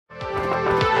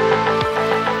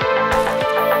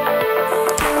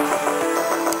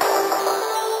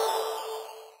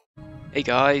Hey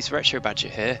guys, Retro Badger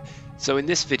here. So in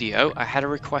this video I had a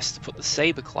request to put the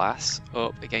Sabre class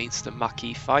up against the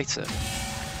Maquis fighter.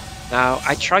 Now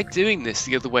I tried doing this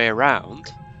the other way around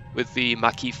with the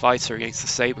Maquis fighter against the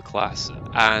Sabre class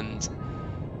and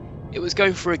it was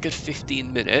going for a good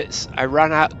 15 minutes. I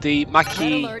ran out, the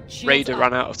Maquis raider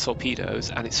ran out of torpedoes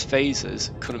and its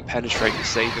phasers couldn't penetrate the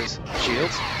Sabre's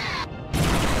shields.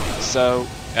 So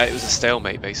it was a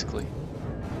stalemate basically.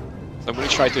 So I'm going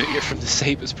to try doing it from the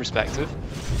Sabre's perspective.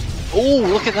 Oh,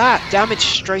 look at that! Damage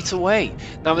straight away!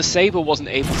 Now the Sabre wasn't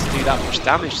able to do that much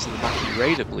damage to the Maquis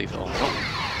Raider, believe it or not.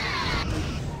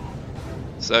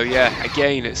 So yeah,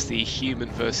 again it's the human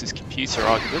versus computer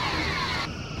argument.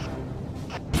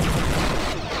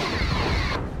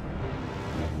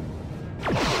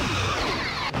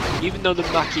 Even though the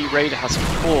Maquis Raider has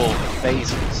 4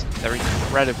 phasers, they're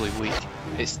incredibly weak.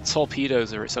 Its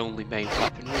torpedoes are its only main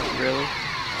weaponry, really.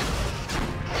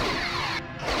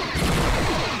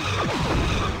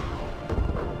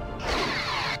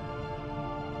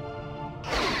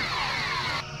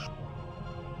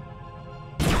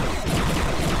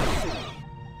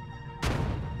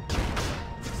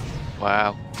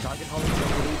 Wow.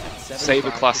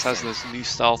 Sabre class has those new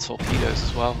style torpedoes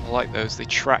as well. I like those, they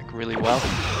track really well.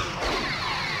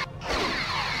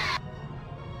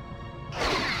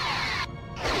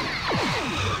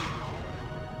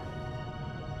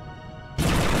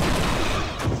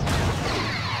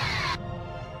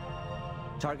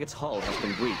 Target's hull has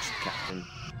been breached, Captain.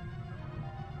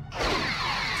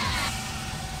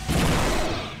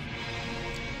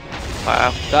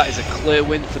 Wow, that is a clear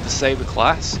win for the Sabre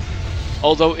class.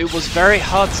 Although it was very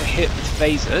hard to hit with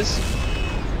phasers,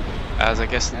 as I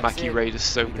guess the Maquis Raider is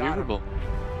so maneuverable.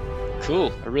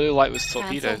 Cool, I really like those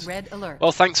torpedoes.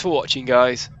 Well, thanks for watching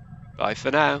guys. Bye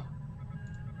for now.